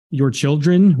your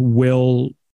children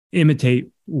will imitate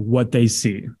what they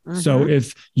see. Mm-hmm. So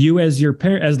if you as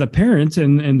the parents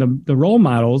and the role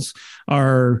models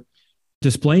are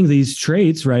displaying these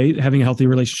traits, right? Having a healthy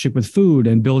relationship with food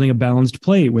and building a balanced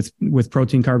plate with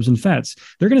protein, carbs, and fats,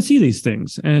 they're going to see these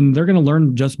things and they're going to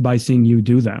learn just by seeing you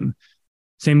do them.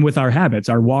 Same with our habits,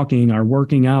 our walking, our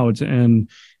working out, and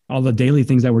all the daily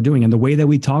things that we're doing and the way that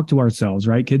we talk to ourselves,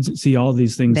 right? Kids see all of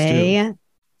these things too. They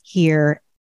hear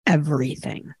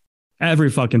everything.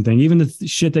 Every fucking thing, even the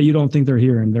shit that you don't think they're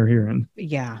hearing.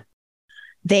 Yeah.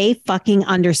 They fucking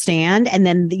understand. And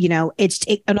then,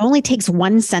 it only takes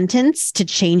one sentence to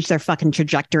change their fucking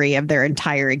trajectory of their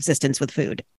entire existence with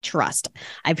food. Trust.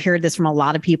 I've heard this from a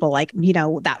lot of people, like,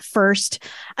 that first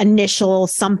initial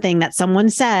something that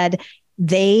someone said,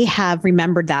 they have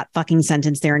remembered that fucking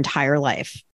sentence their entire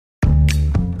life.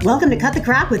 Welcome to Cut the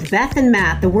Crap with Beth and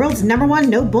Matt, the world's #1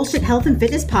 no bullshit health and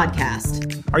fitness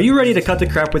podcast. Are you ready to cut the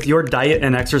crap with your diet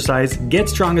and exercise, get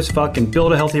strong as fuck, and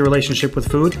build a healthy relationship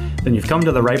with food? Then you've come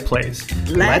to the right place.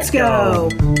 Let's go.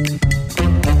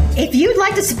 If you'd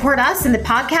like to support us in the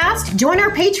podcast, join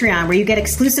our Patreon where you get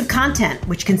exclusive content,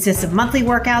 which consists of monthly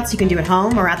workouts you can do at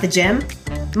home or at the gym,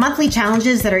 monthly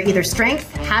challenges that are either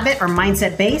strength, habit, or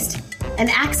mindset based, and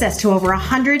access to over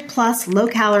 100 plus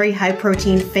low-calorie,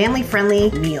 high-protein,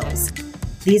 family-friendly meals.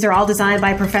 These are all designed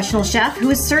by a professional chef who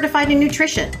is certified in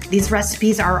nutrition. These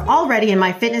recipes are already in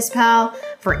MyFitnessPal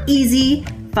for easy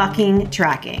fucking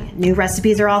tracking. New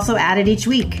recipes are also added each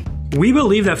week. We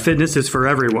believe that fitness is for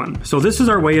everyone, so this is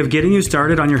our way of getting you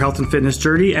started on your health and fitness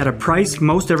journey at a price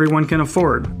most everyone can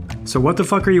afford. So what the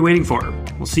fuck are you waiting for?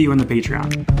 We'll see you in the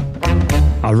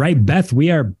Patreon. All right, Beth,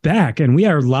 we are back and we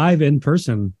are live in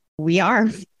person. We are.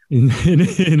 In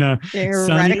a you're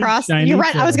sunny, right across. You're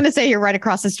right. I was going to say you're right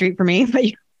across the street from me, but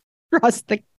you're across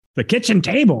the kitchen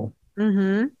table.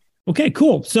 Mm-hmm. Okay,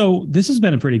 cool. So this has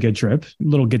been a pretty good trip. A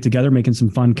little get together, making some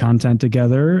fun content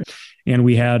together, and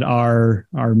we had our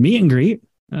meet and greet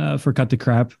for Cut the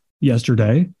Crap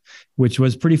yesterday, which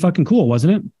was pretty fucking cool,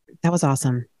 wasn't it? That was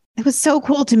awesome. It was so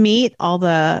cool to meet all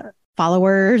the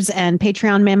followers and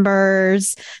Patreon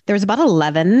members. There was about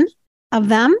 11 of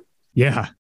them. Yeah.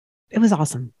 It was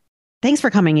awesome. Thanks for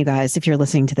coming, you guys. If you're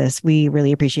listening to this, we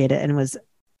really appreciate it. And it was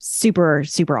super,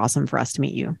 super awesome for us to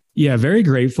meet you. Yeah, very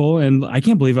grateful. And I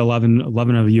can't believe 11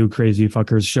 of you crazy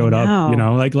fuckers showed up,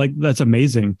 like that's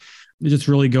amazing. It just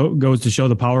really goes to show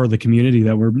the power of the community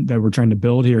that we're trying to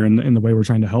build here and the way we're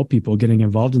trying to help people getting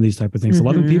involved in these type of things.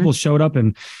 Mm-hmm. 11 people showed up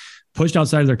and pushed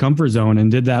outside their comfort zone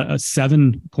and did that a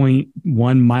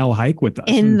 7.1 mile hike with us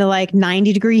in the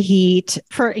 90-degree heat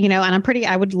and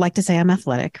I would like to say I'm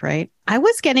athletic, right? I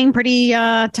was getting pretty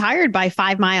tired by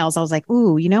 5 miles. I was like,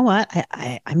 ooh, you know what?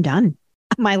 I'm done.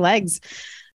 My legs.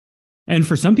 And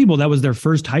for some people, that was their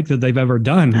first hike that they've ever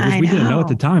done. We didn't know at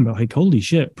the time, but like, holy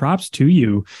shit, props to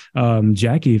you,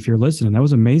 Jackie, if you're listening. That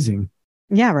was amazing.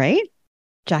 Yeah, right?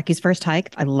 Jackie's first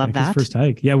hike. I love that. First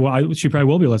hike. Yeah, well, she probably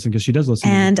will be listening because she does listen.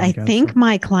 And I think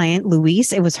my client,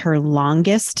 Louise, it was her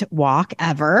longest walk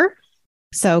ever.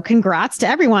 So congrats to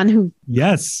everyone who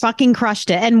fucking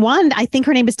crushed it. And one, I think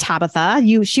her name is Tabitha.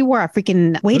 She wore a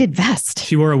freaking weighted vest.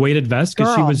 She wore a weighted vest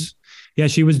because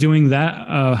she was doing that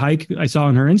hike I saw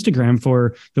on her Instagram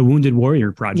for the Wounded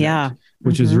Warrior Project,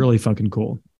 which is really fucking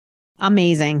cool.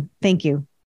 Amazing. Thank you.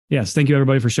 Yes. Thank you,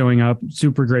 everybody, for showing up.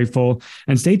 Super grateful.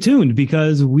 And stay tuned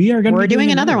because we're doing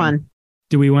another one.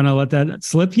 Do we want to let that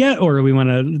slip yet? Or do we want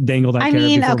to dangle that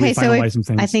carrot before we finalize some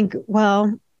things? I think,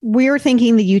 we were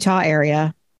thinking the Utah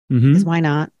area. Because why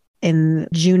not? In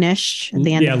June-ish, at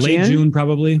the end of June. Yeah, late June,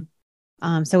 probably.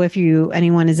 So if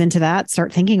anyone is into that,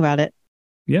 start thinking about it.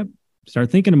 Yep.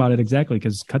 Start thinking about it. Exactly.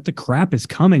 Because Cut the Crap is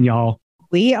coming, y'all.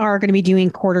 We are going to be doing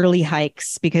quarterly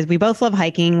hikes because we both love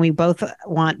hiking. We both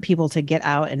want people to get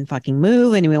out and fucking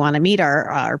move, and we want to meet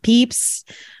our peeps.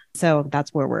 So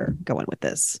that's where we're going with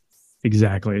this.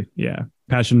 Exactly. Yeah.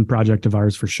 Passion project of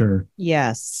ours for sure.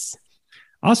 Yes.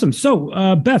 Awesome.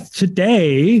 So, Beth,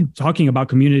 today, talking about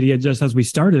community, just as we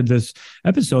started this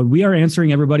episode, we are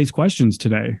answering everybody's questions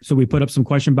today. So we put up some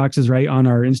question boxes right on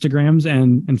our Instagrams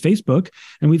and Facebook,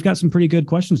 and we've got some pretty good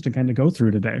questions to kind of go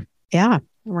through today. Yeah.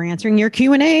 We're answering your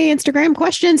Q&A Instagram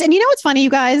questions. And you know what's funny, you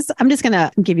guys? I'm just going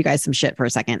to give you guys some shit for a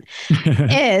second.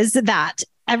 Is that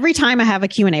every time I have a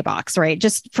Q&A box, right?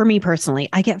 Just for me personally,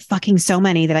 I get fucking so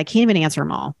many that I can't even answer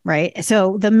them all, right?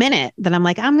 So the minute that I'm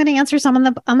like, I'm going to answer some on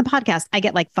the podcast, I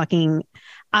get like fucking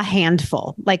a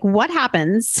handful. Like what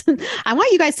happens? I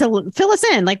want you guys to fill us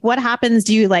in. Like what happens?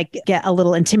 Do you like get a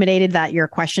little intimidated that your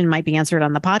question might be answered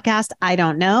on the podcast? I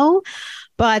don't know.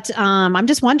 But I'm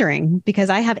just wondering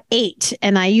because I have 8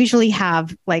 and I usually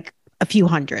have like a few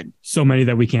hundred. So many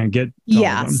that we can't get.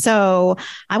 Yeah. So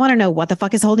I want to know what the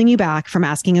fuck is holding you back from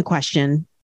asking a question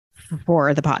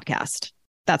for the podcast.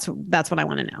 That's what I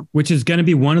want to know. Which is going to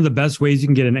be one of the best ways you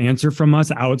can get an answer from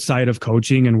us outside of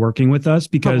coaching and working with us,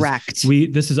 because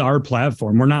this is our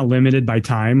platform. We're not limited by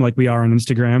time like we are on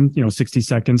Instagram, 60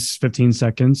 seconds, 15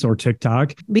 seconds, or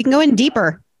TikTok. We can go in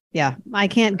deeper. Yeah. I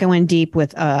can't go in deep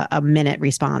with a minute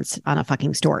response on a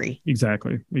fucking story.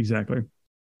 Exactly.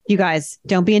 You guys,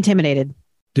 don't be intimidated.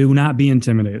 Do not be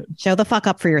intimidated. Show the fuck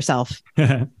up for yourself.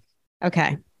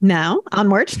 Okay. Now,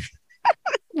 onward.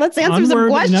 Let's answer some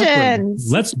questions.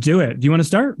 Let's do it. Do you want to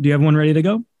start? Do you have one ready to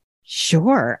go?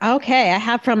 Sure. Okay. I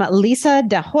have from Lisa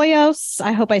De Hoyos.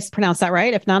 I hope I pronounced that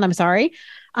right. If not, I'm sorry.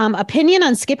 Opinion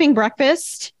on skipping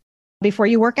breakfast before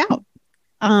you work out.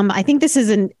 I think this is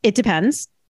it depends.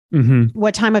 Mm-hmm.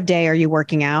 What time of day are you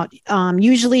working out?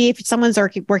 Usually if someone's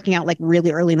working out like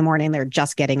really early in the morning, they're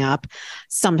just getting up.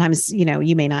 Sometimes,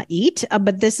 you may not eat,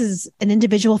 but this is an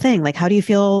individual thing. Like, how do you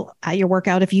feel at your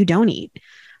workout if you don't eat?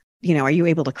 Are you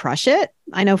able to crush it?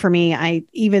 I know for me,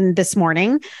 even this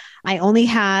morning, I only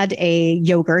had a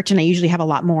yogurt and I usually have a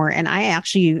lot more. And I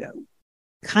actually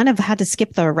kind of had to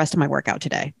skip the rest of my workout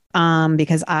today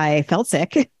because I felt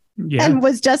sick and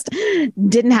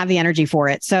didn't have the energy for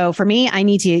it. So for me, I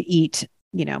need to eat,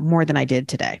 more than I did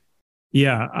today.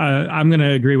 Yeah, I'm going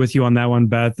to agree with you on that one,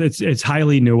 Beth. It's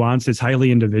highly nuanced. It's highly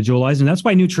individualized. And that's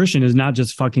why nutrition is not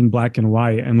just fucking black and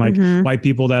white. And like why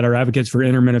people that are advocates for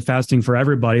intermittent fasting for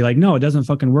everybody, like, no, it doesn't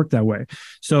fucking work that way.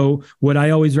 So what I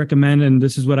always recommend, and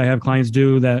this is what I have clients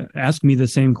do that ask me the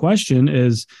same question,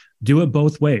 is do it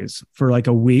both ways for like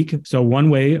a week. So one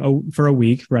way for a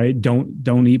week, right?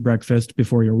 Don't eat breakfast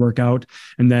before your workout.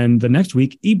 And then the next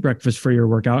week, eat breakfast for your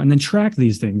workout, and then track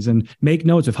these things and make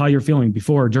notes of how you're feeling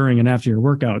before, during, and after your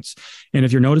workouts. And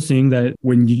if you're noticing that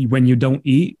when you don't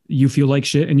eat, you feel like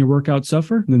shit and your workouts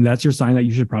suffer, then that's your sign that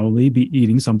you should probably be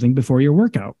eating something before your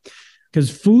workout.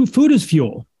 Because food is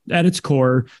fuel. At its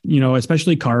core,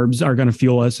 especially carbs are going to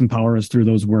fuel us and power us through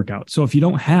those workouts. So if you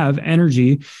don't have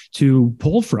energy to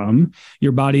pull from,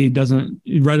 your body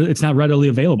it's not readily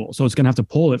available. So it's going to have to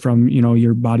pull it from,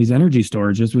 your body's energy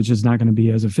storages, which is not going to be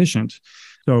as efficient.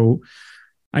 So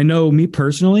I know me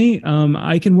personally,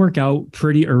 I can work out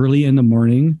pretty early in the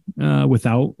morning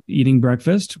without eating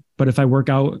breakfast. But if I work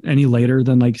out any later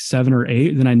than like 7 or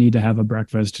 8, then I need to have a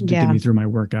breakfast to get me through my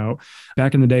workout.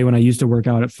 Back in the day when I used to work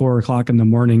out at 4:00 in the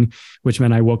morning, which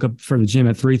meant I woke up for the gym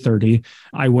at 3:30,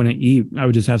 I wouldn't eat. I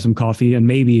would just have some coffee and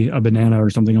maybe a banana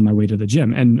or something on my way to the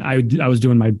gym. And I was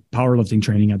doing my powerlifting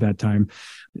training at that time.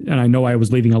 And I know I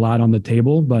was leaving a lot on the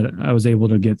table, but I was able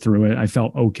to get through it. I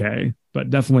felt okay. But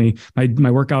definitely my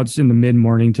workouts in the mid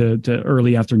morning to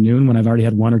early afternoon when I've already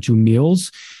had 1 or 2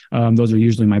 meals, those are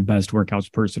usually my best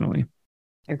workouts personally.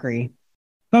 Agree.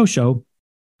 Oh, show.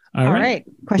 All right.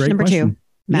 Question number 2.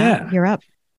 Matt, you're up.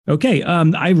 Okay.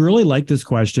 I really like this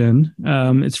question.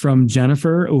 It's from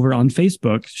Jennifer over on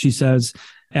Facebook. She says,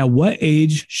 at what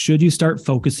age should you start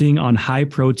focusing on high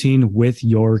protein with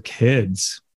your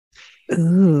kids?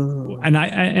 Ooh. And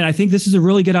I think this is a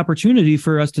really good opportunity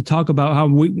for us to talk about how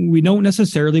we don't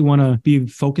necessarily want to be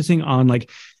focusing on like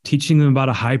teaching them about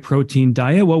a high protein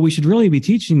diet. What we should really be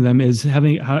teaching them is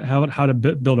having how to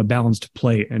build a balanced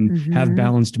plate and have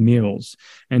balanced meals,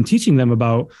 and teaching them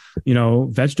about,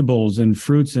 vegetables and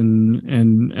fruits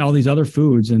and all these other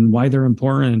foods and why they're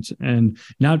important, and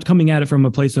not coming at it from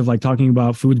a place of like talking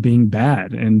about food being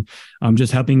bad, and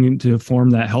just helping to form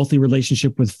that healthy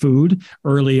relationship with food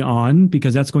early on,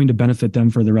 because that's going to benefit them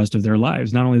for the rest of their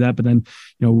lives. Not only that, but then,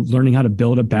 learning how to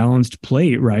build a balanced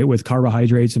plate, right? With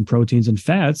carbohydrates and proteins and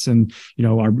fats, and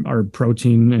our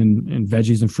protein and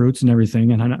veggies and fruits and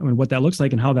everything, and what that looks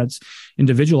like, and how that's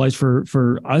individualized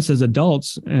for us as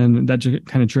adults, and that just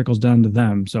kind of trickles down to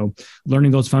them. So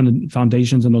learning those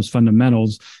foundations and those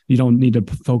fundamentals, you don't need to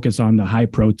focus on the high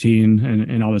protein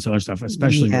and all this other stuff,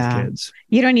 especially with kids.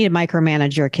 You don't need to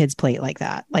micromanage your kids' plate like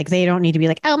that. Like, they don't need to be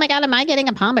like, oh my God, am I getting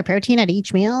a pound of protein at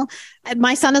each meal?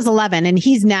 My son is 11 and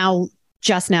he's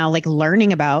just now like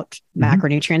learning about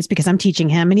macronutrients because I'm teaching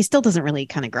him, and he still doesn't really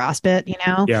kind of grasp it,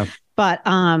 Yeah. But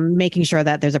making sure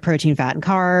that there's a protein, fat, and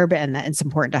carb, and that it's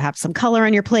important to have some color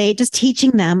on your plate, just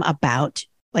teaching them about,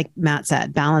 like Matt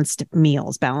said, balanced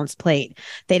meals, balanced plate.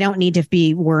 They don't need to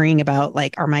be worrying about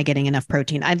like, am I getting enough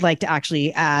protein? I'd like to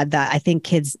actually add that I think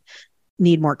kids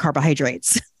need more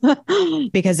carbohydrates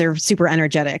because they're super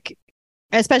energetic,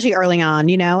 especially early on,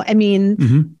 I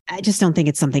mean, I just don't think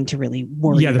it's something to really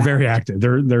worry about. Yeah, they're very active.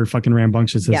 They're fucking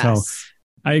rambunctious as hell.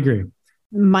 I agree.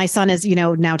 My son is,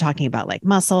 now talking about like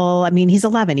muscle. I mean, he's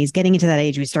 11. He's getting into that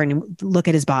age where he's starting to look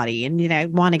at his body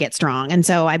and, want to get strong. And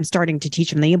so I'm starting to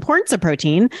teach him the importance of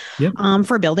protein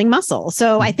for building muscle.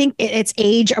 So I think it's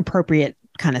age appropriate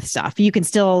kind of stuff. You can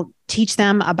still teach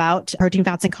them about protein,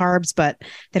 fats, and carbs, but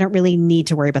they don't really need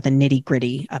to worry about the nitty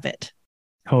gritty of it.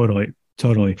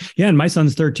 Totally. Yeah. And my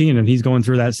son's 13 and he's going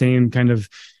through that same kind of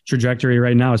trajectory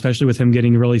right now, especially with him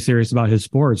getting really serious about his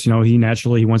sports. He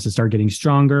wants to start getting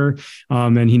stronger.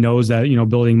 And he knows that,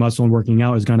 building muscle and working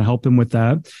out is going to help him with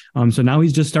that. So now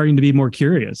he's just starting to be more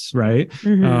curious, right?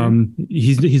 Mm-hmm.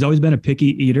 He's always been a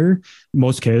picky eater.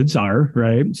 Most kids are,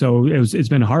 right? So it's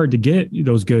been hard to get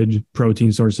those good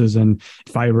protein sources and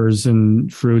fibers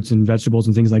and fruits and vegetables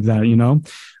and things like that,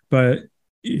 but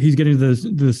he's getting to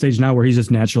the stage now where he's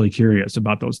just naturally curious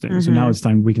about those things. Mm-hmm. So now it's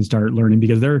time we can start learning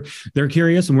because they're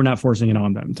curious and we're not forcing it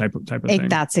on them type of thing.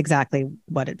 That's exactly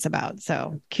what it's about.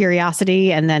 So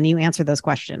curiosity, and then you answer those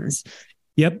questions.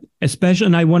 Yep. Especially,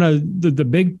 and I want to, the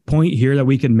big point here that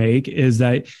we can make is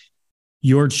that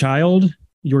your children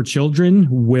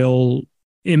will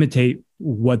imitate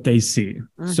what they see.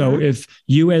 Mm-hmm. So if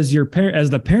you as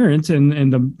the parents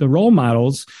and the role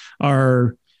models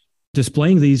are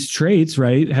displaying these traits,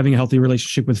 right? Having a healthy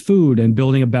relationship with food and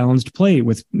building a balanced plate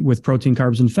with protein,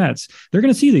 carbs, and fats. They're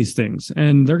going to see these things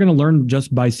and they're going to learn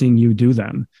just by seeing you do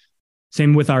them.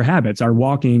 Same with our habits, our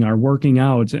walking, our working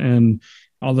out, and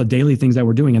all the daily things that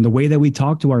we're doing and the way that we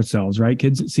talk to ourselves, right?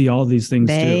 Kids see all of these things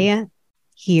too. They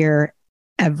hear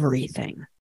everything.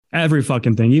 Every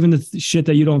fucking thing, even the shit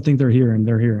that you don't think they're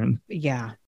hearing.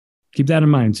 Yeah. Keep that in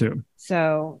mind too.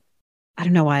 So I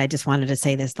don't know why I just wanted to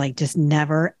say this, like just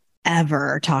never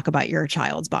ever talk about your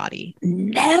child's body.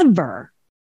 Never.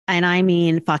 And I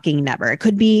mean, fucking never. It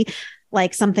could be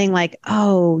like something like,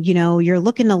 oh, you're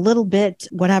looking a little bit,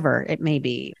 whatever it may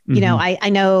be. Mm-hmm. I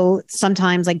know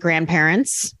sometimes like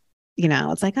grandparents,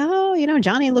 it's like, oh,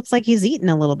 Johnny looks like he's eating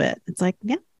a little bit. It's like,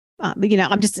 yeah. But,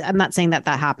 I'm not saying that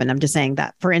happened. I'm just saying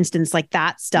that, for instance, like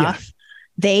that stuff,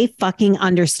 they fucking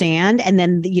understand. And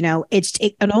then,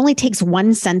 it only takes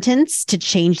one sentence to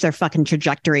change their fucking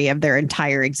trajectory of their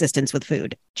entire existence with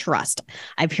food. Trust.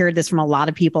 I've heard this from a lot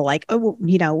of people like, oh,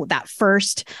 that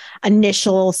first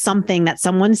initial something that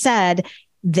someone said,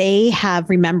 they have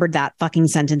remembered that fucking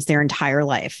sentence their entire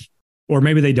life. Or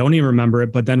maybe they don't even remember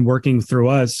it, but then working through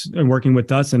us and working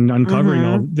with us and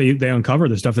uncovering they uncover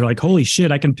the stuff. They're like, holy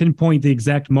shit, I can pinpoint the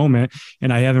exact moment.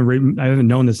 And I haven't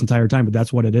known this entire time, but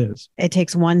that's what it is. It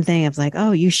takes one thing of like,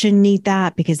 oh, you shouldn't eat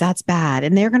that because that's bad.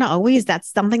 And they're going to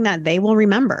that's something that they will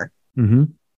remember. Mm-hmm.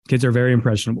 Kids are very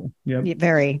impressionable. Yeah.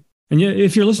 Very. And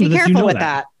if you're listening to this, careful with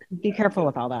that. Be careful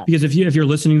with all that. Because if you're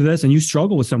listening to this and you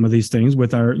struggle with some of these things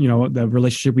with our, the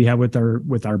relationship we have with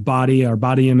our body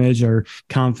image, our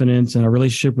confidence, and our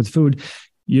relationship with food,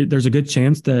 there's a good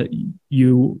chance that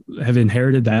you have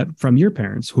inherited that from your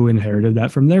parents, who inherited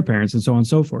that from their parents, and so on and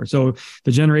so forth. So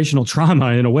the generational trauma,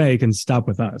 in a way, can stop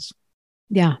with us.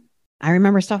 Yeah. I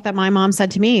remember stuff that my mom said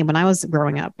to me when I was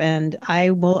growing up, and I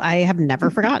have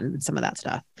never forgotten some of that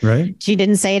stuff. Right. She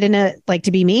didn't say it in a, like,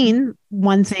 to be mean.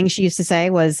 One thing she used to say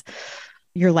was,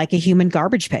 you're like a human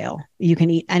garbage pail. You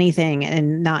can eat anything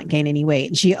and not gain any weight.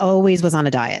 And she always was on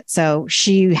a diet. So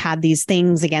she had these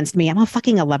things against me. I'm a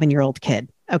fucking 11-year-old kid.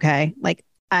 Okay. Like,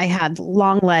 I had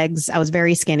long legs. I was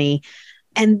very skinny,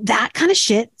 and that kind of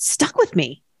shit stuck with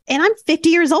me. And I'm 50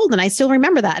 years old and I still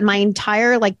remember that. And my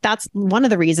entire, that's one of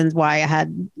the reasons why I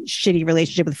had shitty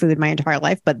relationship with food my entire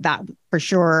life, but that for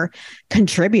sure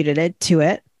contributed to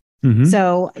it. Mm-hmm.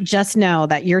 So just know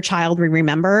that your child will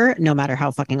remember no matter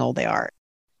how fucking old they are.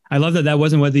 I love that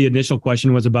wasn't what the initial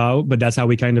question was about, but that's how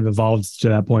we kind of evolved to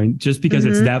that point, just because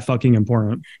it's that fucking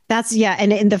important.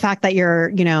 And the fact that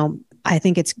you're, I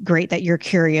think it's great that you're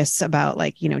curious about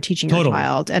teaching your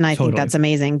child. And I think that's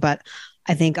amazing. But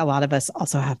I think a lot of us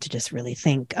also have to just really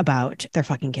think about their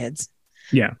fucking kids.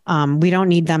 Yeah. We don't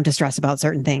need them to stress about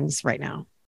certain things right now.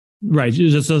 Right.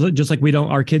 Just like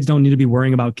our kids don't need to be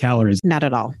worrying about calories. Not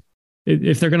at all.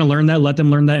 If they're going to learn that, let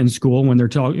them learn that in school when they're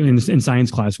talking in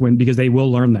science class, because they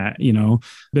will learn that,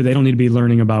 but they don't need to be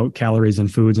learning about calories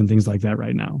and foods and things like that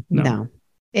right now. No.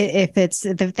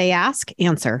 If they ask,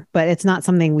 answer, but it's not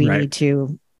something we need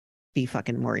to be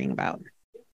fucking worrying about.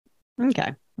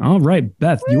 Okay. All right,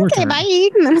 Beth, your turn. Bye.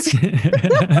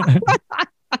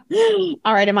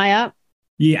 All right, am I up?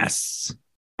 Yes.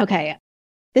 Okay.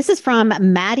 This is from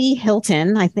Maddie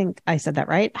Hilton. I think I said that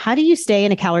right. How do you stay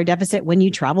in a calorie deficit when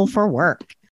you travel for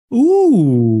work?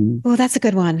 Ooh. Oh, that's a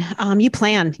good one. You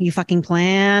plan. You fucking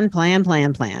plan.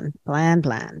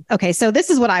 Okay, so this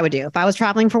is what I would do if I was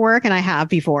traveling for work, and I have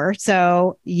before.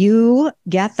 So you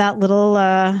get that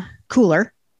little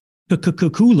cooler.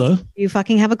 cooler. You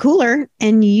fucking have a cooler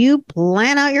and you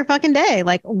plan out your fucking day.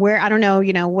 Like where, I don't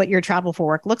know, what your travel for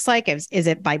work looks like. Is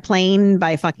it by plane,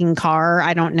 by fucking car?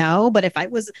 I don't know. But if I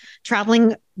was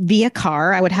traveling via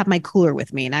car, I would have my cooler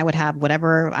with me and I would have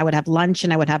whatever, I would have lunch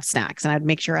and I would have snacks and I'd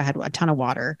make sure I had a ton of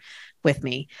water with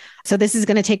me. So this is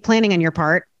going to take planning on your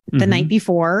part. The night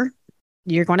before,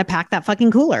 you're going to pack that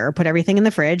fucking cooler, put everything in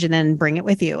the fridge and then bring it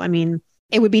with you. I mean,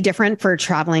 it would be different for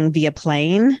traveling via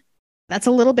plane. That's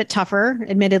a little bit tougher.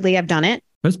 Admittedly, I've done it.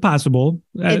 It's possible.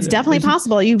 It's definitely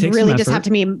possible. You really just have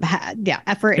to be,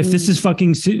 effort. If this is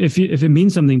fucking, if it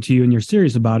means something to you and you're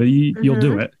serious about it, you'll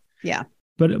do it. Yeah.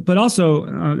 But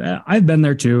also, I've been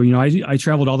there too. I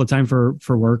traveled all the time for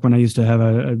work when I used to have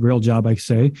a real job, I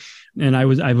say, and I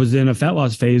was in a fat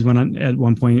loss phase at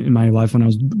one point in my life when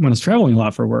I was traveling a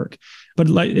lot for work. But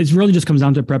like, it really just comes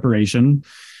down to preparation.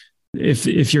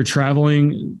 If you're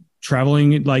traveling,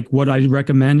 like what I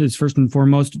recommend is first and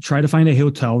foremost, try to find a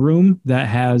hotel room that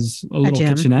has a little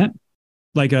kitchenette,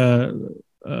 like a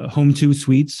Home 2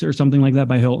 Suites or something like that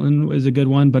by Hilton is a good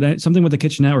one, but something with a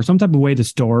kitchenette or some type of way to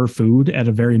store food at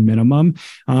a very minimum.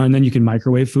 And then you can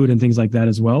microwave food and things like that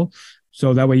as well.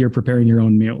 So that way you're preparing your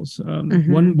own meals.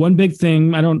 One big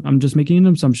thing, I'm just making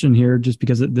an assumption here, just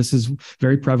because this is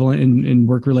very prevalent in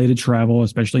work-related travel,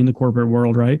 especially in the corporate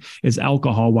world, right? Is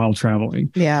alcohol while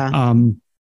traveling. Yeah.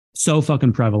 So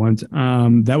fucking prevalent.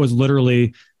 That was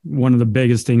literally one of the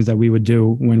biggest things that we would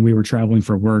do when we were traveling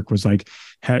for work was like,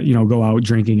 go out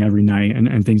drinking every night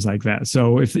and things like that.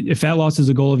 So if fat loss is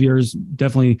a goal of yours,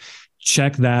 definitely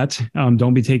check that.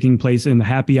 Don't be taking place in the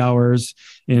happy hours,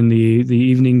 in the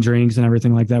evening drinks and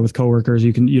everything like that with coworkers.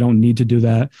 You don't need to do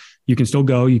that. You can still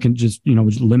go. You can just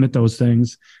limit those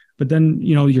things. But then,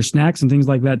 your snacks and things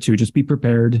like that too, just be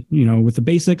prepared, with the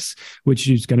basics, which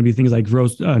is going to be things like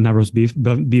not roast beef,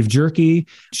 but beef jerky,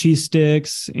 cheese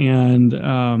sticks,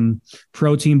 and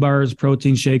protein bars,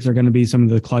 protein shakes are going to be some of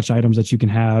the clutch items that you can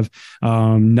have,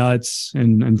 nuts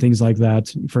and things like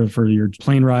that for your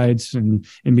plane rides and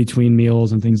in between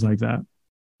meals and things like that.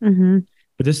 Mm-hmm.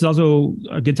 But this is also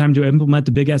a good time to implement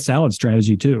the big ass salad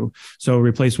strategy too. So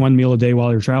replace one meal a day while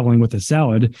you're traveling with a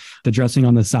salad, the dressing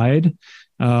on the side.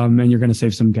 And you're going to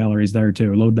save some calories there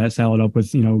too. Load that salad up with,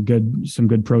 some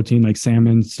good protein like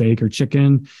salmon, steak, or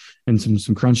chicken, and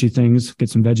some crunchy things.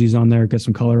 Get some veggies on there, get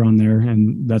some color on there,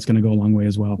 and that's going to go a long way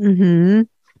as well. Mm-hmm.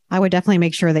 I would definitely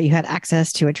make sure that you had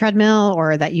access to a treadmill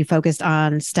or that you focused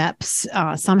on steps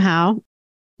somehow.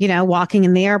 Walking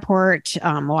in the airport,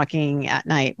 walking at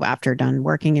night after done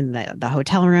working in the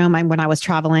hotel room. When I was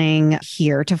traveling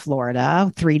here to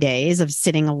Florida, 3 days of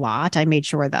sitting a lot, I made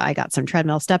sure that I got some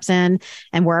treadmill steps in,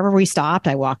 and wherever we stopped,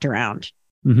 I walked around.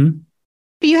 Mm-hmm.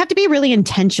 But you have to be really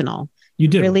intentional. You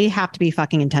do really have to be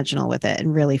fucking intentional with it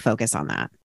and really focus on that.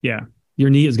 Yeah.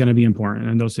 Your knee is going to be important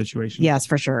in those situations. Yes,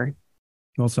 for sure.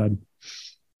 Well said.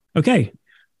 Okay.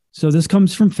 So this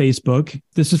comes from Facebook.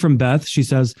 This is from Beth. She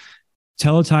says,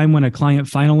 tell a time when a client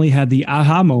finally had the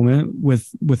aha moment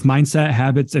with mindset,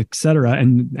 habits, etc.,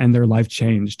 and their life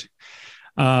changed.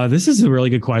 This is a really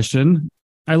good question.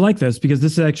 I like this because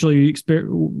this is actually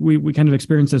we kind of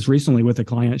experienced this recently with a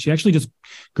client. She actually just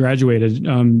graduated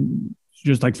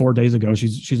just like 4 days ago.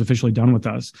 She's officially done with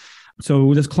us.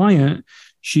 So this client,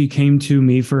 she came to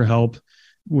me for help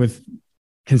with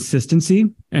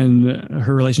consistency and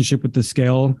her relationship with the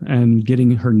scale and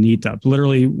getting her NEAT up.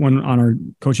 Literally, when on our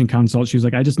coaching consult, she was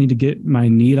like, I just need to get my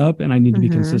NEAT up and I need to be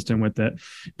consistent with it.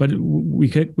 But we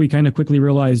kind of quickly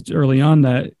realized early on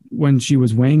that when she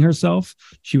was weighing herself,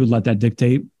 she would let that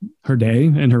dictate her day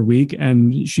and her week.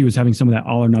 And she was having some of that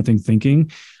all or nothing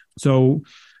thinking. So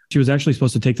she was actually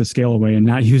supposed to take the scale away and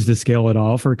not use the scale at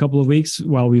all for a couple of weeks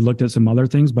while we looked at some other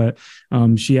things. But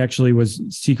she actually was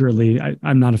secretly,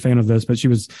 I'm not a fan of this, but she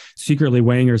was secretly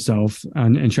weighing herself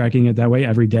and tracking it that way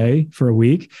every day for a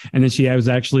week. And then she was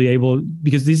actually able,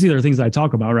 because these are the things I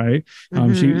talk about, right?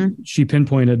 She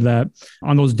pinpointed that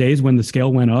on those days when the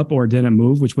scale went up or didn't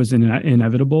move, which was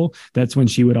inevitable, that's when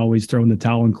she would always throw in the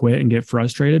towel and quit and get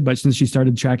frustrated. But since she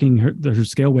started tracking her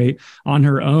scale weight on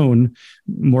her own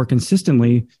more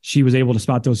consistently, she was able to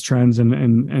spot those trends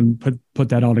and put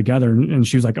that all together. And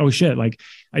she was like, oh shit, like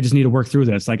I just need to work through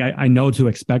this. Like I know to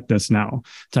expect this now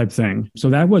type thing.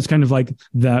 So that was kind of like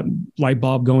that light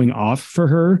bulb going off for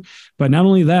her. But not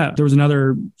only that, there was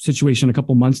another situation a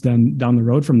couple months then down the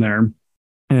road from there.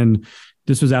 And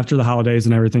this was after the holidays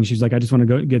and everything. She's like, I just want to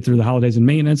go get through the holidays and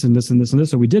maintenance and this and this and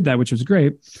this. So we did that, which was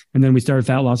great. And then we started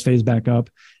fat loss phase back up.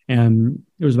 And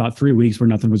it was about 3 weeks where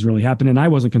nothing was really happening. I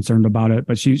wasn't concerned about it,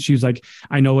 but she's like,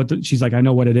 I know what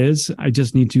it is. I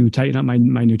just need to tighten up my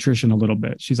nutrition a little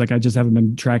bit. She's like, I just haven't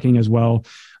been tracking as well.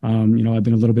 I've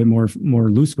been a little bit more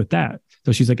loose with that.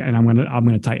 So she's like, and I'm going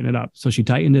to tighten it up. So she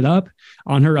tightened it up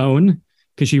on her own,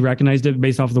 because she recognized it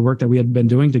based off of the work that we had been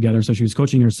doing together. So she was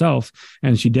coaching herself,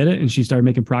 and she did it, and she started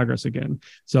making progress again.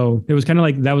 So it was kind of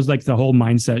like, that was like the whole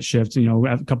mindset shift,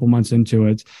 a couple months into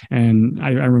it. And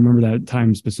I remember that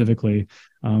time specifically.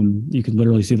 You could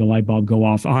literally see the light bulb go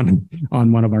off on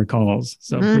one of our calls.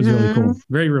 So it was really cool.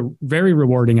 Very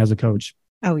rewarding as a coach.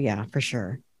 Oh yeah, for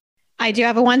sure. I do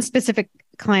have one specific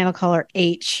client. I'll call her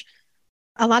H.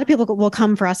 A lot of people will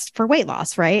come for us for weight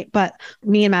loss, right? But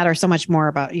me and Matt are so much more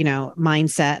about,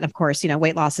 mindset. And of course,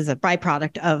 weight loss is a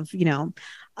byproduct of,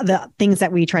 the things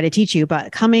that we try to teach you.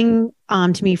 But coming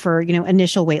to me for,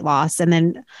 initial weight loss, and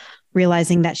then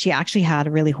realizing that she actually had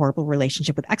a really horrible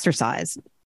relationship with exercise.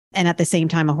 And at the same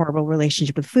time, a horrible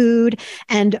relationship with food.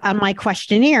 And on my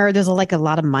questionnaire, there's a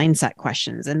lot of mindset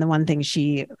questions. And the one thing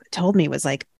she told me was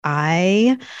like,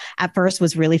 I at first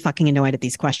was really fucking annoyed at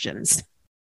these questions.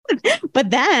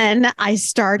 But then I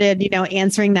started,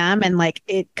 answering them, and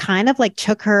it kind of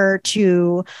took her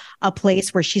to a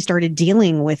place where she started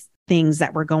dealing with things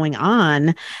that were going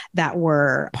on that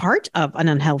were part of an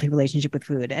unhealthy relationship with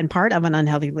food and part of an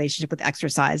unhealthy relationship with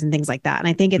exercise and things like that. And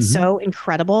I think it's so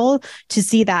incredible to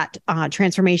see that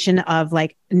transformation of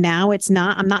now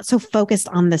I'm not so focused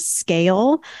on the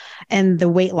scale and the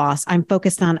weight loss. I'm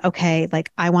focused on, okay,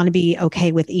 I want to be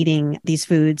okay with eating these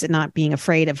foods and not being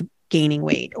afraid of gaining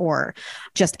weight or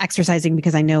just exercising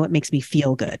because I know it makes me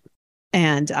feel good,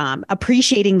 and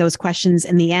appreciating those questions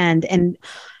in the end. And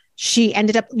she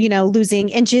ended up, losing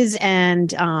inches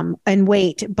and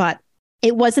weight, but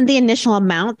it wasn't the initial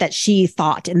amount that she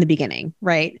thought in the beginning,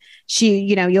 right? She,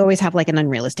 you always have an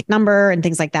unrealistic number and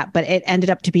things like that, but it ended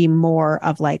up to be more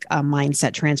of a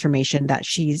mindset transformation that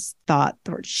she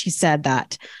said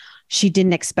that she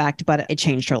didn't expect, but it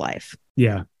changed her life.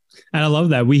 Yeah. And I love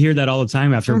that. We hear that all the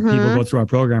time after people go through our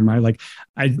program, right?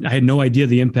 I had no idea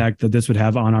the impact that this would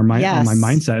have on our mind, on my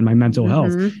mindset and my mental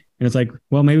health. And it's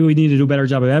well, maybe we need to do a better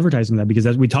job of advertising that,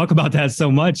 because we talk about that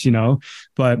so much,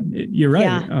 but you're right.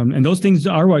 Yeah. And those things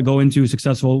are what go into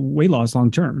successful weight loss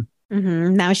long-term.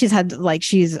 Now she's had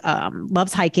she's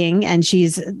loves hiking, and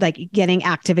she's getting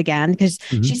active again, because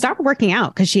she started working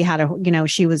out because she had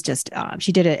she was just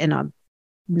she did it in a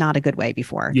not a good way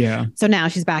before. Yeah. So now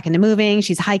she's back into moving.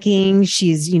 She's hiking.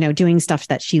 She's, doing stuff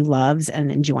that she loves and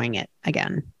enjoying it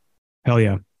again. Hell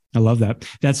yeah. I love that.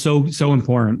 That's so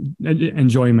important.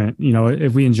 Enjoyment.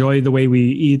 If we enjoy the way we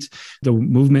eat, the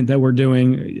movement that we're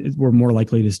doing, we're more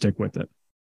likely to stick with it.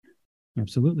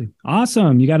 Absolutely.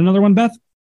 Awesome. You got another one, Beth?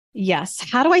 Yes.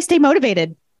 How do I stay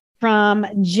motivated? From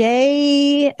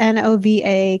JNOVAJOS.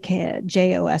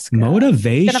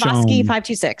 Motivation. Stanowski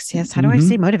 526. Yes. How do I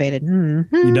stay motivated?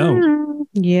 You don't.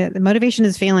 Yeah. The motivation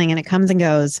is failing, and it comes and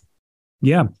goes.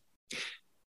 Yeah.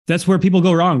 That's where people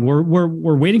go wrong.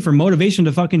 We're waiting for motivation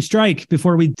to fucking strike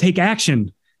before we take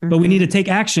action. But we need to take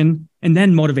action, and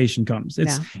then motivation comes.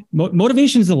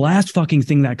 Motivation is the last fucking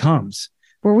thing that comes.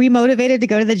 Were we motivated to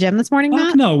go to the gym this morning,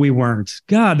 Matt? No, we weren't.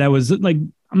 God, that was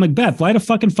I'm like, Beth, light a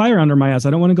fucking fire under my ass. I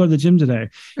don't want to go to the gym today.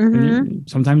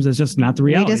 Sometimes it's just not the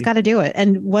reality. You just got to do it.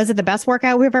 And was it the best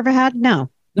workout we've ever had? No.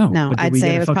 I'd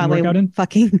say it was probably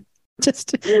fucking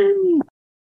just.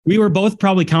 We were both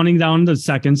probably counting down the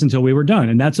seconds until we were done.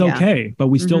 And that's okay. But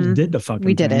we still did the fucking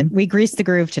We did it. We greased the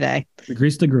groove today. We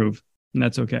greased the groove. And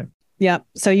that's okay. Yep.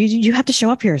 So you have to show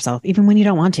up for yourself, even when you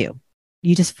don't want to.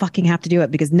 You just fucking have to do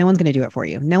it, because no one's going to do it for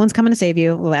you. No one's coming to save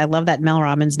you. I love that Mel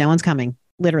Robbins. No one's coming.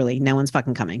 Literally, no one's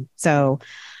fucking coming. So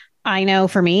I know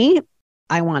for me,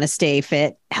 I want to stay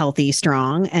fit, healthy,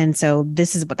 strong. And so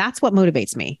that's what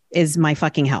motivates me, is my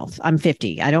fucking health. I'm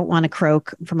 50. I don't want to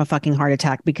croak from a fucking heart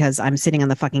attack because I'm sitting on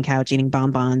the fucking couch eating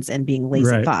bonbons and being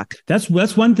lazy fuck. That's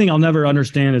one thing I'll never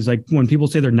understand, is when people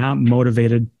say they're not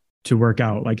motivated to work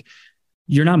out.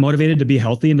 You're not motivated to be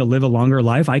healthy and to live a longer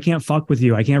life. I can't fuck with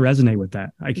you. I can't resonate with that.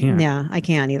 I can't. Yeah, I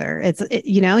can't either.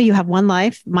 You have one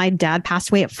life. My dad passed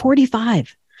away at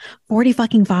 45, 40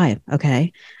 fucking 5.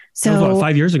 Okay. So that was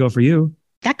 5 years ago for you.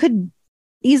 That could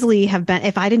easily have been,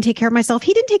 if I didn't take care of myself.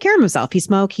 He didn't take care of himself. He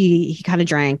smoked. He kind of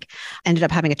drank, ended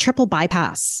up having a triple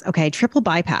bypass. Okay. Triple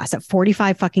bypass at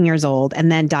 45 fucking years old, and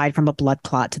then died from a blood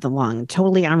clot to the lung.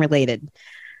 Totally unrelated.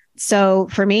 So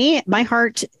for me, my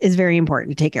heart is very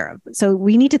important to take care of. So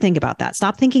we need to think about that.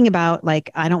 Stop thinking about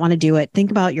I don't want to do it. Think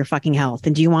about your fucking health.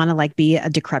 And do you want to be a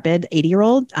decrepit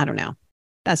 80-year-old? I don't know.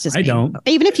 That's just I me. don't.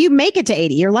 Even if you make it to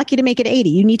 80, you're lucky to make it 80.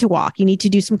 You need to walk. You need to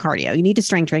do some cardio. You need to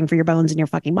strength train for your bones and your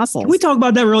fucking muscles. Can we talk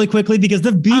about that really quickly? Because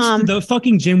the beach, the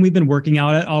fucking gym we've been working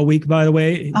out at all week, by the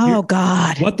way. Oh,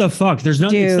 God. What the fuck? There's no,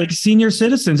 Dude. It's like senior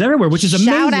citizens everywhere, which is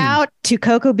amazing. Shout out to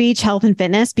Cocoa Beach Health and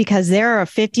Fitness, because there are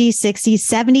 50, 60,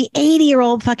 70,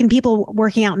 80-year-old fucking people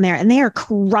working out in there, and they are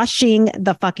crushing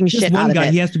the fucking shit out of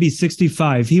it. He has to be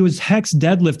 65. He was hex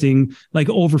deadlifting like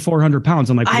over 400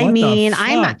 pounds. I'm like, what the fuck?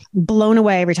 I'm blown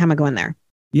away every time I go in there.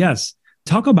 Yes.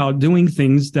 Talk about doing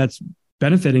things that's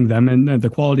benefiting them and the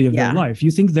quality of their life.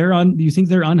 You think they're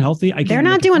unhealthy? They're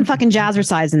not doing fucking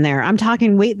jazzercise in there. I'm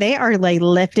talking weight. They are like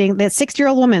lifting. That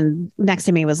 60-year-old woman next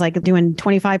to me was like doing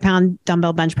 25-pound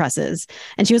dumbbell bench presses.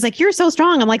 And she was like, "You're so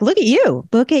strong." I'm like, look at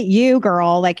you,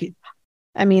 girl. Like,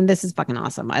 I mean, this is fucking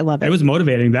awesome. I love it. It was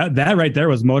motivating. That right there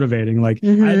was motivating. Like,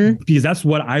 because that's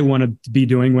what I want to be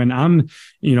doing when I'm,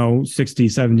 60,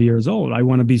 70 years old. I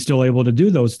want to be still able to do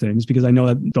those things because I know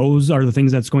that those are the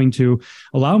things that's going to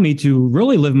allow me to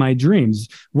really live my dreams.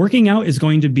 Working out is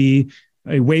going to be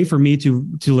a way for me to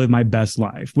live my best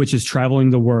life, which is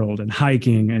traveling the world and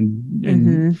hiking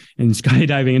and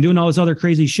skydiving and doing all this other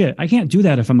crazy shit. I can't do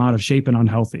that if I'm out of shape and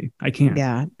unhealthy. I can't.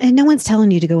 Yeah. And no one's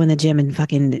telling you to go in the gym and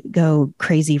fucking go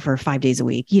crazy for 5 days a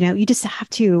week. You just have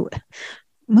to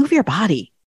move your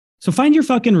body. So find your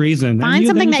fucking reason. Find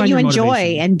something that you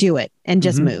enjoy and do it and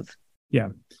just move. Yeah.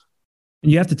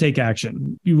 And you have to take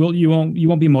action. You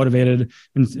won't be motivated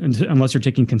unless you're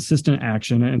taking consistent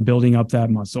action and building up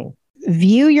that muscle.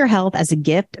 View your health as a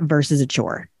gift versus a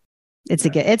chore. It's a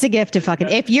gift to fucking,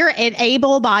 if you're an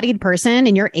able-bodied person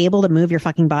and you're able to move your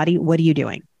fucking body, what are you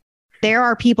doing? There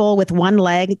are people with one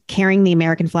leg carrying the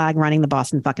American flag running the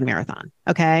Boston fucking Marathon.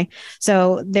 Okay.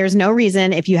 So there's no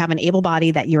reason if you have an able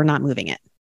body that you're not moving it.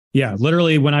 Yeah.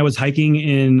 Literally when I was hiking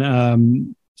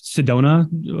in Sedona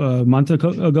a month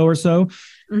ago or so,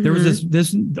 there was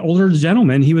this older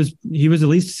gentleman. He was at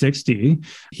least 60.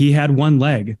 He had one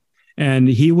leg and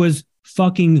he was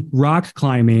fucking rock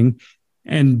climbing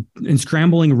and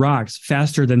scrambling rocks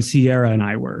faster than Sierra and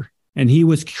I were. And he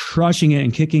was crushing it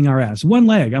and kicking our ass. One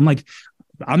leg. I'm like,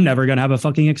 I'm never going to have a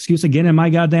fucking excuse again in my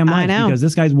goddamn life because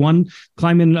this guy's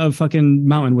climbing a fucking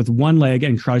mountain with one leg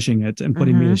and crushing it and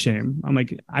putting me to shame. I'm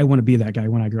like, I want to be that guy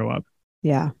when I grow up.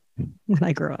 Yeah. When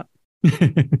I grow up.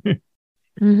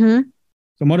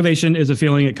 So motivation is a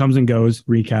feeling. It comes and goes.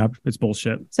 Recap. It's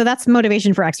bullshit. So that's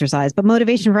motivation for exercise, but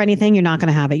motivation for anything, you're not going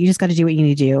to have it. You just got to do what you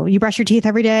need to do. You brush your teeth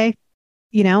every day.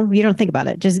 You don't think about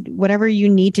it. Just whatever you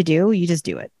need to do, you just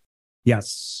do it.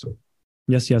 Yes.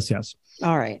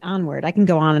 All right. Onward. I can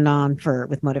go on and on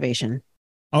with motivation.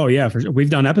 Oh yeah. For sure. We've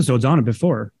done episodes on it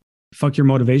before. Fuck your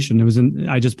motivation.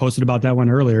 I just posted about that one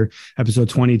earlier, episode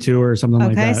 22 or something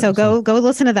like that. Okay. So go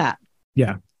listen to that.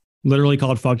 Yeah. Literally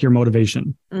called Fuck Your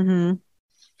Motivation.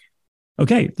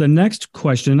 Okay. The next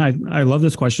question. I love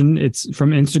this question. It's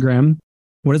from Instagram.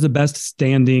 What is the best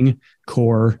standing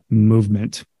core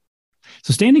movement?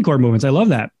 So standing core movements. I love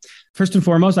that. First and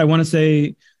foremost, I want to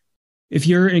say, if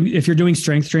you're doing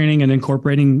strength training and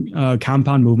incorporating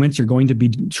compound movements, you're going to be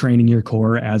training your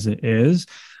core as it is.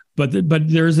 But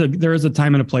there is a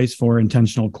time and a place for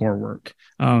intentional core work.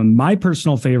 My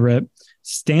personal favorite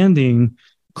standing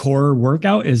core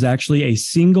workout is actually a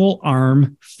single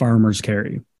arm farmer's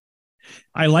carry.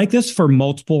 I like this for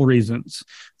multiple reasons.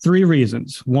 3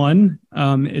 reasons. One,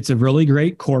 it's a really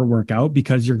great core workout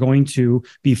because you're going to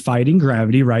be fighting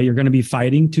gravity, right? You're going to be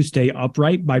fighting to stay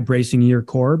upright by bracing your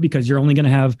core because you're only going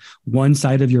to have one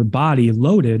side of your body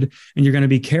loaded and you're going to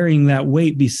be carrying that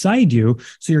weight beside you.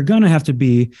 So you're going to have to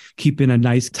be keeping a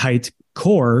nice tight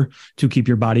core to keep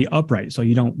your body upright. So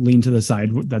you don't lean to the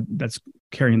side that's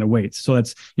carrying the weights. So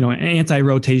that's, an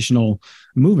anti-rotational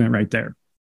movement right there.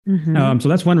 So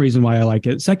that's one reason why I like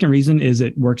it. Second reason is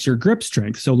it works your grip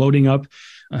strength. So loading up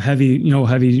a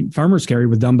heavy farmer's carry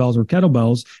with dumbbells or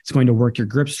kettlebells, it's going to work your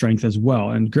grip strength as well.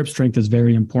 And grip strength is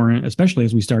very important, especially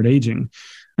as we start aging.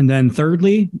 And then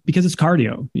thirdly, because it's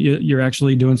cardio, you're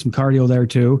actually doing some cardio there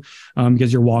too,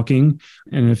 because you're walking.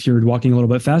 And if you're walking a little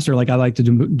bit faster, like I like to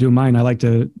do mine, I like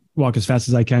to walk as fast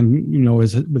as I can,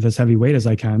 with as heavy weight as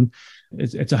I can.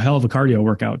 It's a hell of a cardio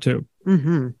workout too.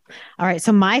 All right.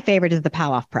 So my favorite is the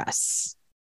Palloff press.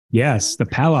 Yes, the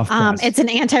Palloff press. It's an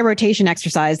anti-rotation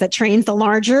exercise that trains the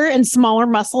larger and smaller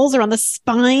muscles around the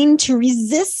spine to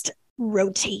resist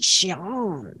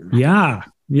rotation. Yeah.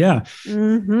 You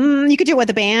could do it with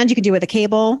a band. You could do it with a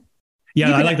cable.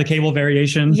 Yeah, I like the cable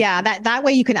variation. Yeah, that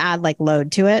way you can add like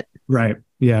load to it. Right.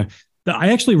 Yeah.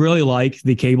 I actually really like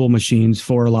the cable machines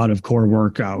for a lot of core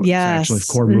workouts. Yes. Actually,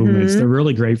 core movements. They're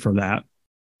really great for that.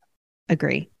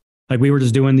 Agree. Like we were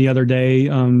just doing the other day,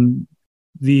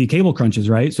 the cable crunches,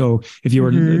 right? So if you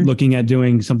were looking at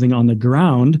doing something on the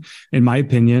ground, in my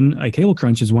opinion, a cable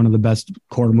crunch is one of the best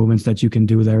core movements that you can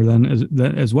do there then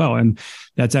as well. And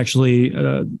that's actually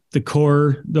the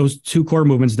core, those two core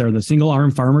movements there, the single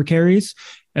arm farmer carries,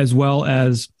 as well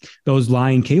as those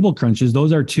lying cable crunches.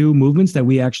 Those are two movements that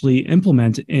we actually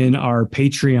implement in our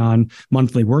Patreon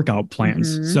monthly workout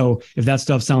plans. So if that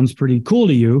stuff sounds pretty cool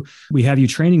to you, we have you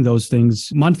training those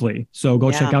things monthly. So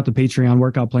go check out the Patreon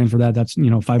workout plan for that. That's,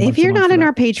 $5. If you're not in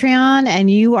our Patreon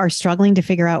and you are struggling to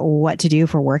figure out what to do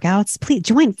for workouts, please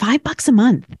join $5 a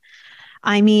month.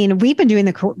 I mean, we've been doing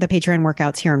the Patreon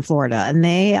workouts here in Florida and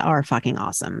they are fucking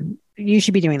awesome. You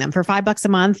should be doing them for $5 a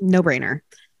month. No brainer.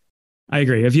 I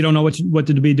agree. If you don't know what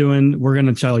to be doing, we're going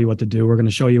to tell you what to do. We're going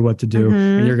to show you what to do,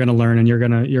 and you're going to learn, and you're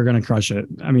going to crush it.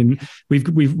 I mean,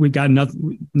 we've got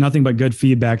nothing but good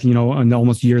feedback, in the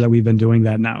almost year that we've been doing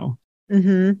that now. Yeah,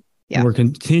 and we're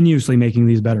continuously making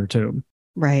these better too.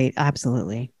 Right.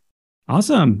 Absolutely.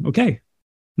 Awesome. Okay,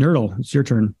 Nerdle, it's your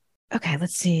turn. Okay,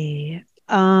 let's see.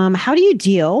 How do you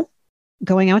deal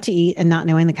going out to eat and not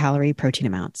knowing the calorie protein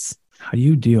amounts? How do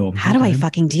you deal? How do I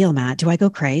fucking deal, Matt? Do I go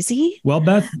crazy? Well,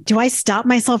 Beth, do I stop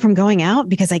myself from going out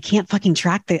because I can't fucking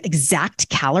track the exact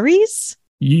calories?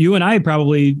 You and I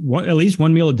probably at least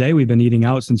one meal a day we've been eating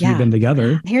out since we've been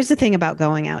together. Here's the thing about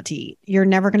going out to eat. You're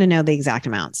never going to know the exact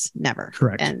amounts. Never.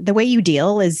 Correct. And the way you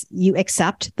deal is you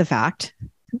accept the fact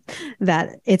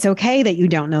that it's okay that you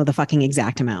don't know the fucking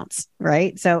exact amounts,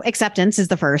 right? So acceptance is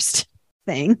the first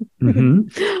thing.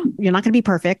 You're not going to be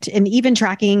perfect. And even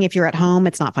tracking, if you're at home,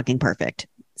 it's not fucking perfect.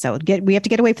 So we have to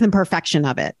get away from the perfection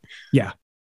of it. Yeah.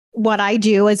 What I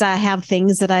do is I have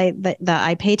things that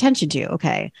I pay attention to.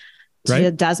 Okay.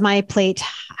 Right. Does my plate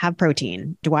have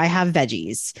protein? Do I have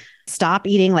veggies? Stop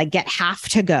eating, get half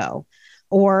to go.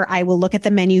 Or I will look at the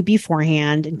menu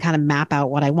beforehand and kind of map out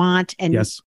what I want. And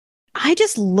I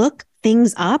just look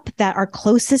things up that are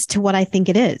closest to what I think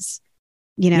it is.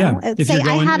 Say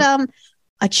I had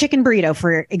a chicken burrito,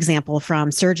 for example, from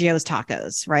Sergio's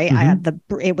Tacos, right?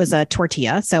 It was a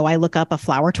tortilla. So I look up a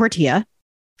flour tortilla,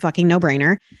 fucking no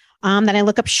brainer. Then I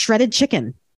look up shredded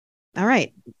chicken. All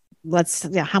right.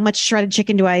 How much shredded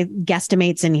chicken do I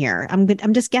guesstimates in here?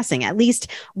 I'm just guessing. At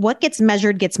least what gets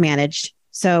measured gets managed.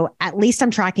 So at least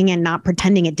I'm tracking and not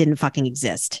pretending it didn't fucking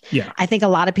exist. Yeah. I think a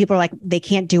lot of people are like, they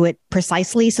can't do it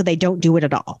precisely, so they don't do it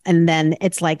at all. And then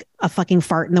it's like a fucking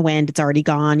fart in the wind. It's already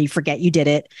gone. You forget you did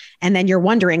it. And then you're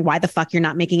wondering why the fuck you're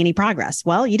not making any progress.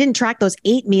 Well, you didn't track those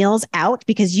 8 meals out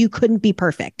because you couldn't be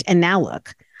perfect. And now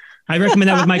look. I recommend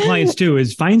that with my clients too,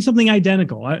 is find something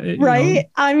identical. Right.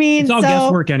 I mean, it's all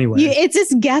guesswork anyway. It's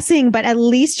just guessing, but at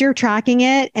least you're tracking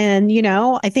it. And,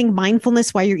 I think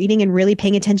mindfulness while you're eating and really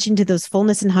paying attention to those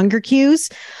fullness and hunger cues,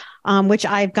 which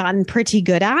I've gotten pretty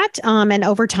good at. And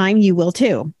over time you will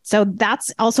too. So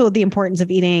that's also the importance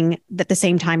of eating at the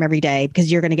same time every day,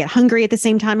 because you're going to get hungry at the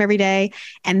same time every day.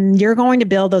 And you're going to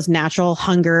build those natural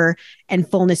hunger and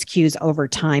fullness cues over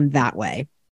time that way.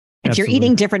 If you're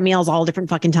eating different meals all different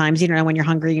fucking times, you don't know when you're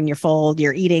hungry and you're full,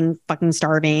 you're eating fucking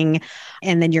starving,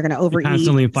 and then you're going to overeat. You're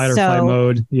constantly in fight or flight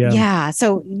mode. Yeah. Yeah.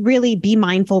 So really be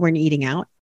mindful when you're eating out.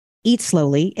 Eat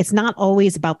slowly. It's not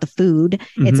always about the food.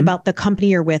 It's about the company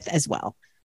you're with as well.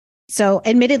 So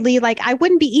admittedly, I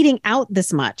wouldn't be eating out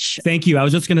this much. Thank you. I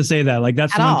was just going to say that.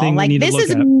 That's one thing we need to look at.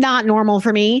 This is not normal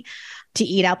for me to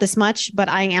eat out this much, but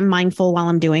I am mindful while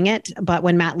I'm doing it. But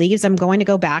when Matt leaves, I'm going to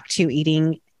go back to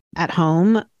eating at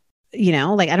home.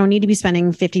 I don't need to be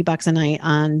spending $50 a night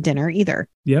on dinner either.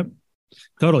 Yep.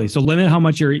 Totally. So limit how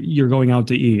much you're going out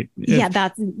to eat. If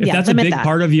that's a big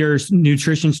part of your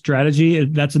nutrition strategy,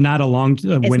 that's not a winning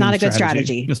strategy. It's not a good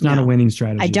strategy. It's not a winning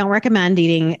strategy. I don't recommend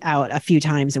eating out a few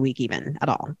times a week even at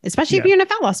all, especially if you're in a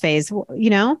fat loss phase,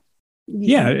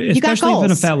 Yeah, especially if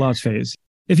in a fat loss phase.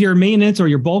 If you're maintenance or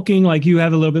you're bulking, you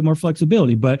have a little bit more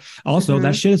flexibility, but also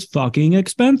that shit is fucking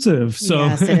expensive. So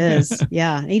yes, it is.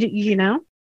 Yeah.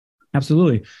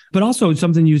 Absolutely. But also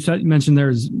something you mentioned there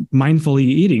is mindfully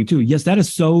eating too. Yes, that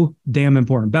is so damn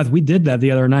important. Beth, we did that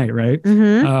the other night, right?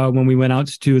 When we went out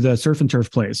to the surf and turf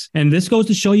place. And this goes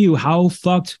to show you how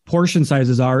fucked portion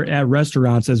sizes are at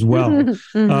restaurants as well.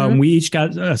 We each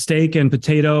got a steak and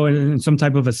potato and some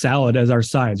type of a salad as our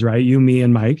sides, right? You, me,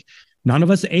 and Mike. None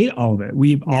of us ate all of it.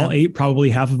 We all ate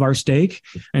probably half of our steak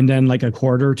and then a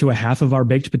quarter to a half of our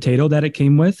baked potato that it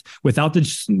came without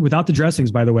the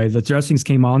dressings, by the way. The dressings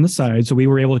came on the side. So we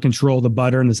were able to control the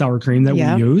butter and the sour cream that we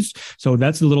used. So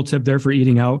that's the little tip there for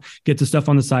eating out. Get the stuff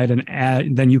on the side and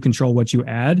add, then you control what you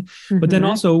add. But then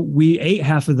also we ate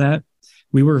half of that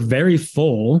We were very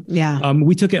full. Yeah.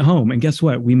 We took it home, and guess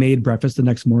what? We made breakfast the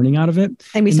next morning out of it.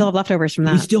 And we still have leftovers from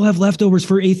that. We still have leftovers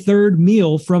for a third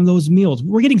meal from those meals.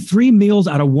 We're getting 3 meals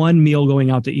out of 1 meal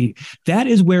going out to eat. That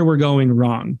is where we're going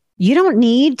wrong. You don't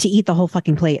need to eat the whole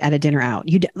fucking plate at a dinner out.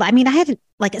 I mean, I had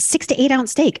like a 6 to 8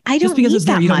 ounce steak. I don't need that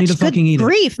much. You don't need to fucking eat it. Good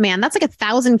grief, man. That's like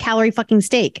 1,000 calorie fucking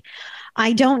steak.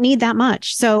 I don't need that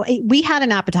much. So we had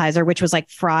an appetizer, which was like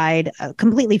fried,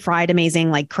 completely fried,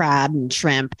 amazing, like crab and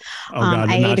shrimp. Oh, God,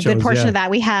 I ate a good portion of that.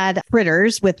 We had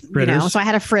fritters with, so I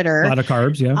had a fritter. A lot of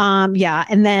carbs, yeah. Yeah.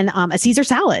 And then a Caesar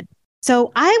salad.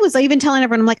 So I was even telling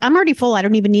everyone, I'm like, I'm already full. I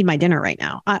don't even need my dinner right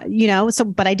now.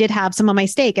 But I did have some of my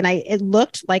steak and it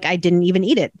looked like I didn't even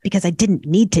eat it because I didn't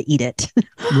need to eat it.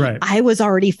 Right. I was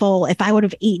already full. If I would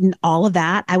have eaten all of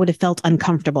that, I would have felt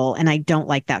uncomfortable. And I don't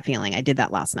like that feeling. I did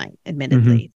that last night,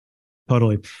 admittedly. Mm-hmm.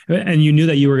 Totally. And you knew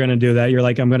that you were going to do that. You're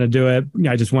like, I'm going to do it.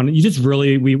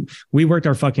 We worked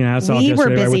our fucking ass off yesterday. We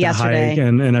were busy yesterday.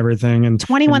 And everything. And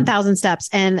 21,000 steps.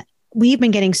 And we've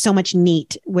been getting so much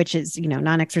NEAT, which is,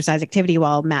 non-exercise activity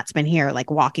while Matt's been here,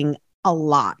 like walking a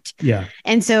lot. Yeah.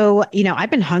 And so, I've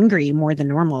been hungry more than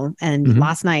normal. And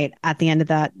last night at the end of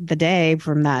the day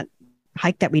from that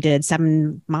hike that we did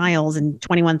 7 miles and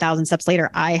 21,000 steps later,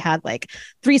 I had like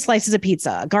 3 slices of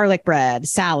pizza, garlic bread,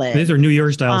 salad. These are New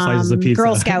York style slices of pizza.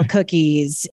 Girl Scout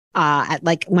cookies,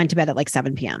 went to bed at like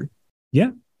 7 p.m.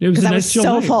 Yeah. It was I was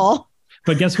so full.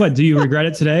 But guess what? Do you regret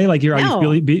it today? Like are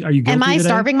you guilty Am I today?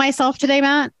 starving myself today,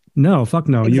 Matt? No, fuck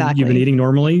no. Exactly. You've been eating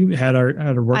normally, had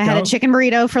a workout. I had a chicken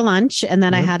burrito for lunch and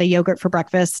then I had a yogurt for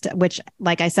breakfast, which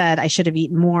like I said, I should have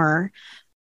eaten more,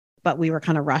 but we were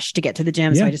kind of rushed to get to the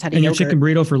gym. So I just had your chicken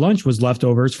burrito for lunch was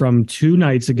leftovers from 2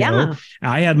 nights ago. Yeah.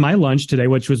 I had my lunch today,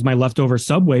 which was my leftover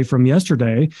Subway from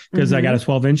yesterday because I got a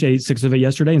 12-inch, ate 6 of it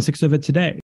yesterday and 6 of it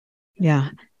today. Yeah.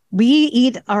 We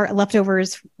eat our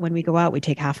leftovers when we go out. We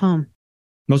take half home.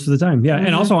 Most of the time. Yeah.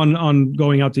 And also on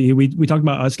going out to eat, we talked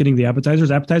about us getting the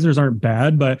appetizers. Appetizers aren't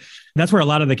bad, but that's where a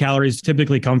lot of the calories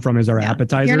typically come from is our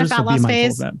appetizers. You're in a fat loss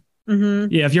phase.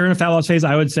 Yeah. If you're in a fat loss phase,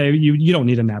 I would say you don't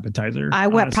need an appetizer. I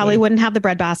probably wouldn't have the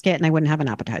bread basket and I wouldn't have an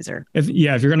appetizer. If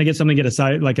you're going to get something, get a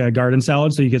side, like a garden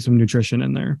salad. So you get some nutrition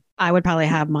in there. I would probably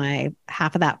have my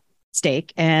half of that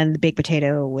steak and the baked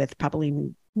potato with probably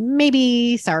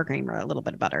maybe sour cream or a little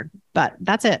bit of butter, but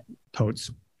that's it.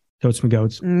 Totes my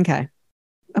goats.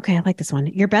 Okay, I like this one.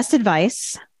 Your best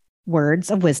advice,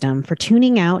 words of wisdom for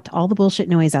tuning out all the bullshit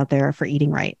noise out there for eating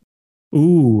right.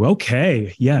 Ooh,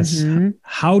 okay. Yes.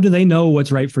 How do they know what's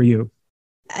right for you?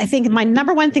 I think my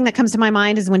number one thing that comes to my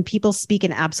mind is when people speak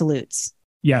in absolutes.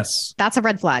 Yes. That's a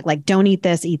red flag. Like, don't eat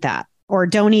this, eat that. Or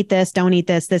don't eat this,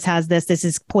 this has this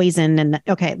is poison. And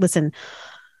okay, listen,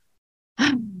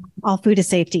 all food is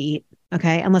safe to eat.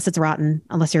 Okay. Unless it's rotten,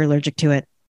 unless you're allergic to it,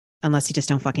 unless you just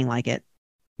don't fucking like it.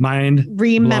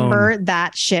 Remember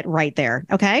that shit right there.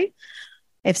 Okay.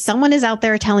 If someone is out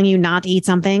there telling you not to eat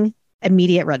something,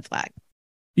 immediate red flag.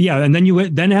 Yeah. And then you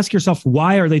then ask yourself,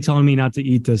 why are they telling me not to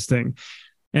eat this thing?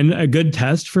 And a good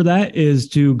test for that is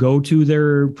to go to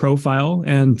their profile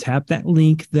and tap that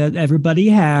link that everybody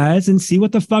has and see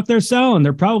what the fuck they're selling.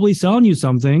 They're probably selling you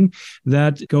something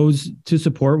that goes to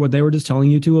support what they were just telling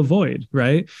you to avoid,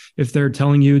 right? If they're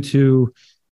telling you to,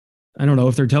 I don't know,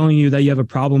 if they're telling you that you have a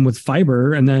problem with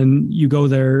fiber and then you go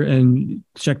there and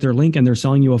check their link and they're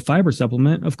selling you a fiber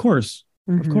supplement, of course,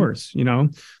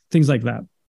 things like that.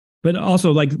 But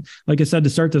also, like I said, to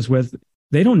start this with,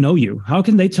 they don't know you. How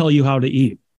can they tell you how to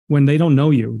eat when they don't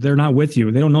know you? They're not with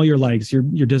you. They don't know your likes, your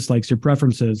dislikes, your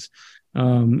preferences,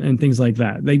 and things like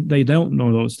that. They don't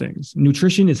know those things.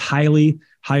 Nutrition is highly,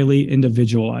 highly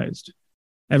individualized.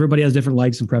 Everybody has different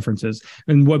likes and preferences.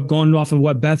 And going off of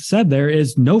what Beth said there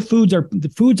is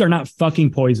the foods are not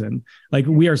fucking poison. Like,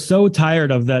 we are so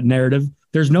tired of that narrative.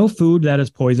 There's no food that is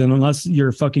poison unless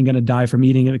you're fucking going to die from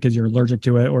eating it because you're allergic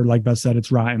to it. Or like Beth said, it's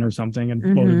rotten or something and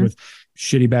loaded with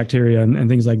shitty bacteria and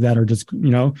things like that. Or just,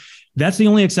 that's the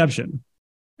only exception.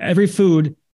 Every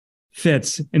food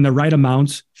fits in the right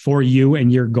amounts for you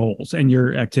and your goals and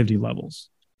your activity levels.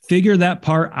 Figure that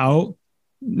part out.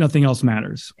 Nothing else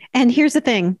matters. And here's the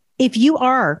thing. If you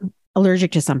are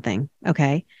allergic to something,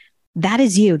 okay, that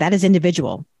is you. That is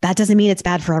individual. That doesn't mean it's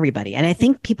bad for everybody. And I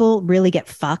think people really get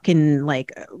fucking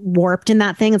like warped in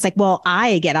that thing. It's like, well,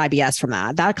 I get IBS from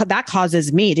that. That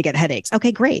causes me to get headaches.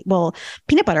 Okay, great. Well,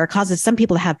 peanut butter causes some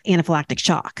people to have anaphylactic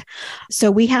shock.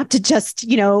 So we have to just,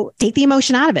 take the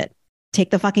emotion out of it.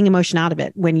 Take the fucking emotion out of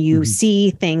it when you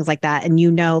see things like that. And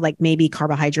like maybe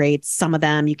carbohydrates, some of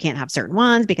them, you can't have certain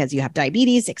ones because you have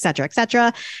diabetes, et cetera, et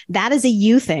cetera. That is a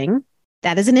you thing.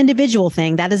 That is an individual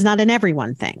thing. That is not an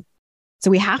everyone thing.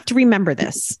 So we have to remember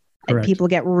this. Correct. People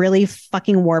get really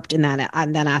fucking warped in that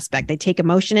aspect. They take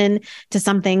emotion into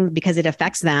something because it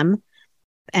affects them.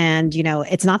 And,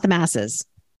 it's not the masses.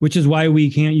 Which is why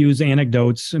we can't use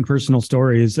anecdotes and personal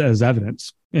stories as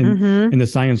evidence in the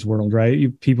science world,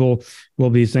 right? People will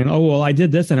be saying, oh, well, I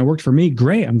did this and it worked for me.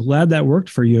 Great. I'm glad that worked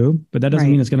for you, but that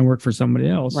doesn't mean it's going to work for somebody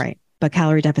else. Right. But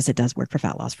calorie deficit does work for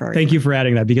fat loss. Thank you for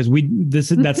adding that, because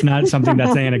that's not something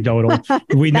that's anecdotal.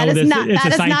 We know this. It's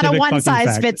a scientific not a one size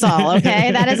fact. fits all.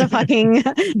 Okay. That is a fucking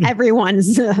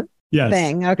everyone's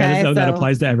thing. Okay. That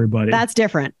applies to everybody. That's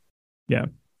different. Yeah,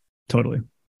 totally.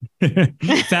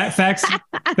 Facts are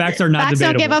not Facts debatable.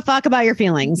 don't give a fuck about your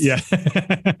feelings. Yeah.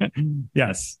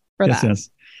 Yes. That.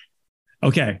 Yes.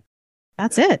 Okay.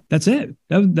 That's it.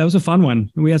 That was a fun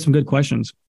one. We had some good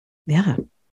questions. Yeah.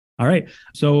 All right.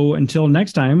 So until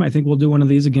next time, I think we'll do one of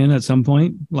these again at some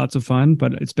point. Lots of fun,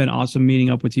 but it's been awesome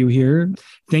meeting up with you here.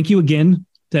 Thank you again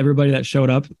to everybody that showed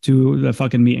up to the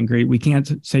fucking meet and greet. We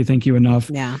can't say thank you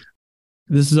enough. Yeah.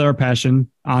 This is our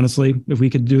passion. Honestly, if we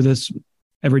could do this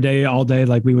every day, all day,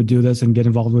 like we would do this and get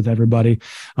involved with everybody.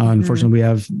 Unfortunately, we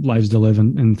have lives to live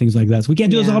and things like that. So we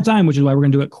can't do this all the time, which is why we're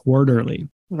going to do it quarterly.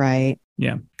 Right.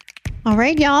 Yeah. All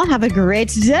right, y'all. Have a great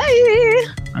day.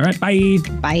 All right. Bye.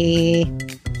 Bye.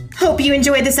 Hope you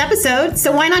enjoyed this episode,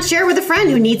 so why not share with a friend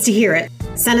who needs to hear it?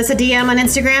 Send us a DM on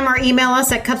Instagram or email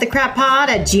us at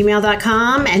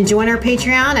cutthecrappod@gmail.com and join our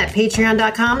Patreon at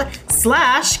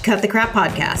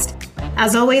patreon.com/cutthecrappodcast.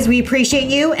 As always, we appreciate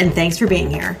you and thanks for being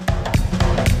here.